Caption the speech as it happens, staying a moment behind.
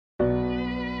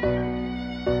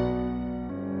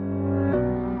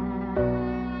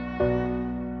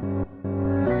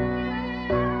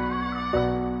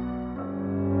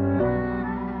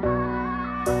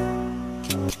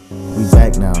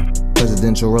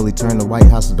presidential really turned the White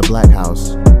House to the Black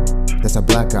House. That's a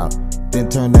blackout. Then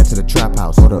turn that to the trap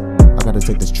house. Hold up, I gotta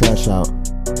take this trash out.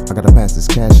 I gotta pass this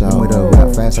cash out. With a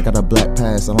rap fast, I got a black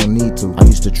pass, I don't need to. I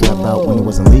used to trap out when it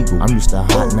wasn't legal. I'm used to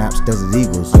hot naps, desert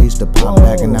eagles. I used to pop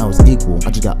back and now it's equal.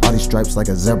 I just got all these stripes like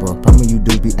a zebra. Probably you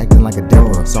dudes be acting like a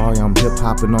Deborah. Sorry, I'm hip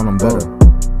hopping on them better.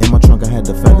 In my trunk I had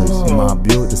the feathers. In my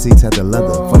Buick the seats had the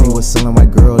leather. Funny was selling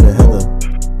white girl to Heather.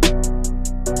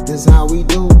 This how we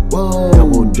do, whoa.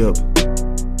 Double dip.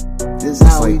 This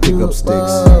how we like do, pickup sticks.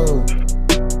 whoa.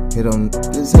 Hit them,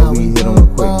 This how we hit do,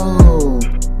 them quick. whoa.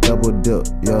 Double dip,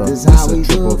 yeah. This This how a we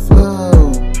triple do, flip.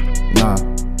 whoa. Nah,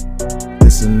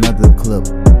 this another clip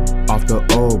off the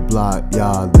old block,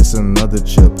 y'all. This another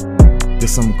chip.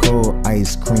 This some cold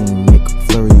ice cream,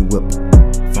 McFlurry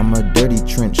whip. From a dirty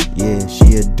trench, yeah,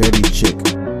 she a dirty chick.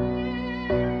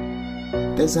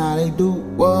 This how they do,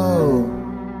 whoa.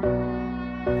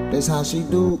 This how she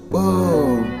do,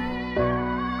 whoa.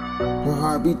 Her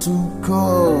heart be too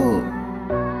cold.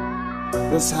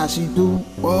 This how she do,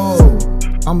 whoa.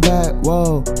 I'm back,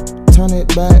 whoa. Turn it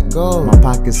back, go. My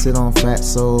pockets sit on fat,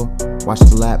 so watch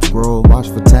the laps grow. Watch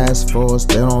for task force,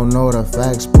 they don't know the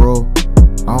facts, bro.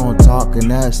 I don't talk and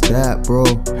that's that, bro.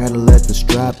 Had to let the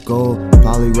strap go.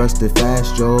 Probably rusted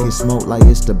fast, Joe. Get smoked like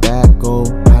it's tobacco.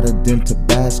 Hotter than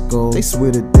Tabasco. They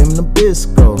sweeter than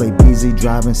Nabisco. Play BZ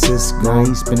driving Cisco. Now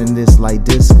he spinning this like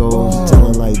disco. Tell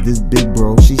her like this big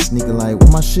bro. She sneaking like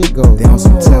where my shit go. They on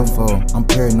some tenfold. I'm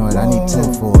paranoid, I need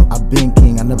tenfold. I been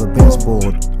king, I never been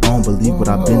spoiled. I don't believe what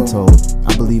I've been told.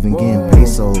 I believe in getting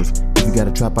pesos. If you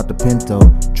gotta trap out the Pinto,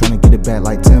 tryna get it back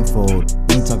like tenfold.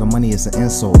 Ain't talking money, it's an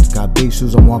insult. Got big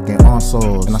shoes, I'm walking on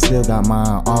soles, and I still got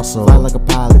mine also. Fly like a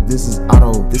pilot, this is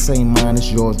auto. This ain't mine,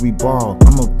 it's yours, we borrow.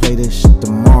 I'ma play this shit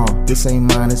tomorrow. This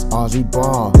ain't mine, it's ours, we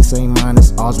ball. This ain't mine,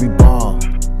 it's ours, we ball.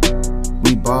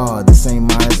 We ball. This ain't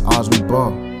mine, it's ours, we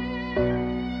ball.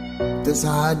 This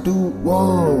how I do,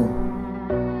 whoa.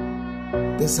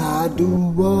 This how I do,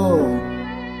 whoa.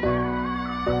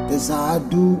 This how I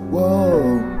do,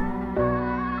 whoa.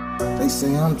 They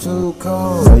say I'm too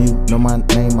cold. So you know my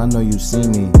name, I know you see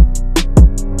me.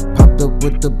 Popped up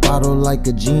with the bottle like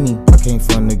a genie. I came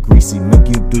from the greasy, make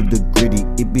you do the gritty.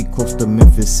 It be close to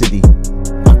Memphis City.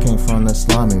 I came from the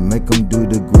slimy, make them do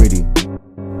the gritty.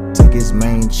 Take his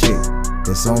main chick,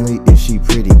 that's only if she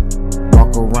pretty.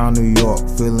 Walk around New York,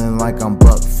 feeling like I'm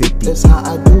 $150. This how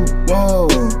I do, whoa.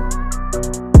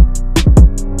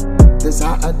 This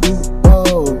how I do,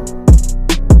 whoa.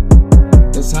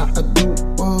 This how I do,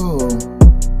 whoa.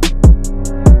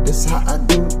 This how I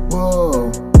do, whoa.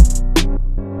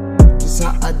 This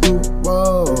how I do,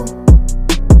 whoa.